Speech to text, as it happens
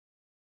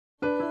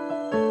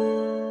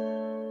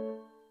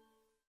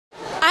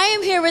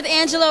here with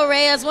Angelo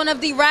Reyes, one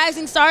of the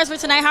rising stars for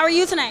tonight. How are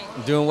you tonight?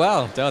 Doing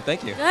well.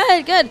 Thank you.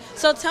 Good, good.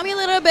 So tell me a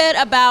little bit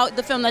about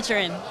the film that you're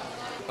in.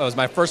 It was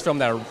my first film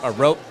that I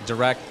wrote,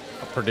 direct,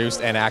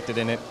 produced, and acted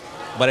in it.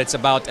 But it's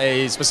about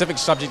a specific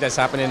subject that's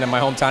happening in my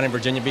hometown in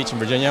Virginia Beach, in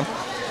Virginia.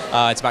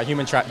 It's about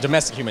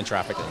domestic human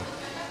trafficking.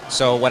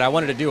 So what I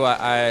wanted to do,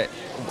 I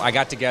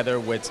got together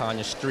with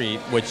Tanya Street,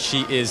 which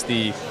she is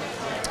the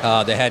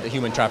head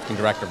human trafficking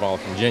director of all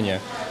of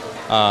Virginia.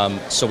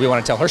 So we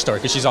want to tell her story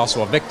because she's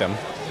also a victim.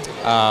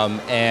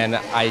 And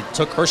I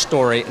took her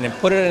story and then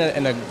put it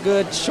in a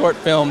good short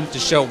film to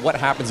show what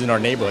happens in our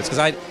neighborhoods, because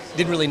I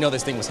didn't really know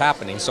this thing was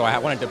happening. So I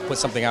wanted to put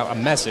something out, a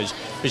message,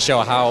 to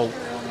show how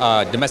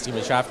domestic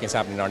human trafficking is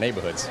happening in our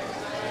neighborhoods.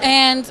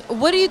 And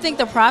what do you think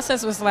the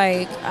process was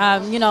like,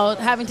 you know,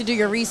 having to do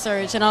your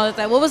research and all of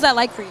that? What was that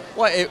like for you?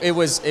 Well, it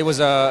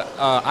was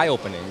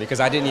eye-opening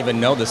because I didn't even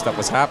know this stuff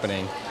was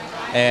happening.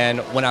 And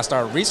when I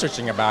started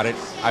researching about it,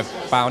 I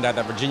found out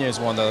that Virginia is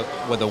one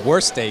of the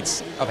worst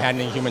states of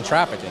handling human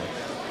trafficking.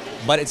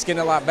 But it's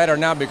getting a lot better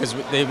now because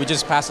we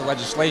just passed a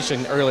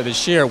legislation earlier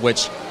this year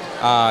which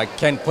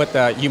can put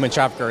the human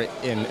trafficker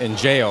in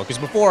jail. Because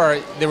before,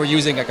 they were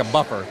using like a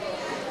buffer.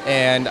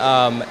 And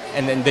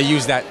then they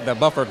use the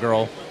buffer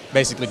girl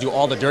basically do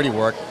all the dirty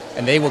work,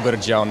 and they will go to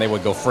jail and they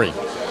would go free.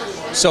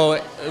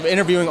 So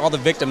interviewing all the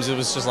victims, it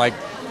was just like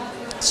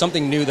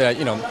something new that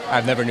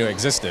I've never knew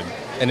existed,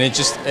 and it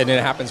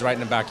happens right in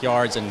the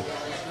backyards. And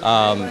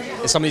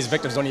some of these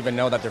victims don't even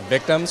know that they're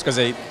victims because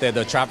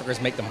the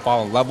traffickers make them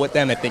fall in love with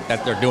them. They think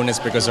that they're doing this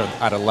because they're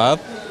out of love.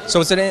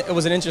 So it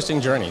was an interesting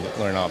journey to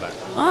learn all that.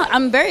 Well,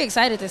 I'm very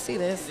excited to see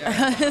this.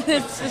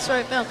 It's a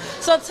short film.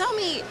 So tell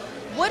me,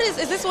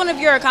 is this one of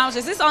your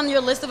accomplishments? Is this on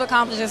your list of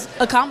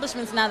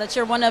accomplishments now that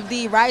you're one of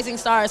the rising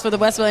stars for the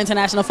Westfield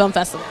International Film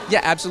Festival? Yeah,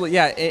 absolutely.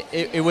 Yeah,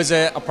 it was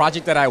a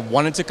project that I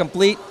wanted to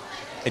complete.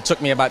 It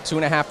took me about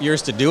 2.5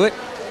 years to do it,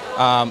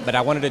 but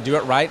I wanted to do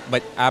it right.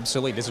 But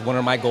absolutely, this is one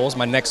of my goals.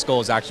 My next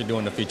goal is actually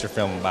doing a feature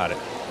film about it.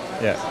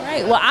 Yeah. All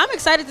right. Well, I'm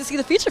excited to see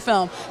the feature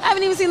film. I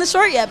haven't even seen the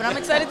short yet, but I'm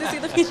excited to see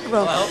the feature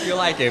film. Well, I hope you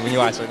like it when you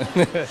watch it.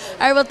 All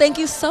right. Well, thank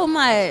you so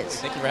much.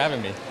 Thank you for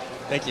having me.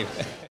 Thank you.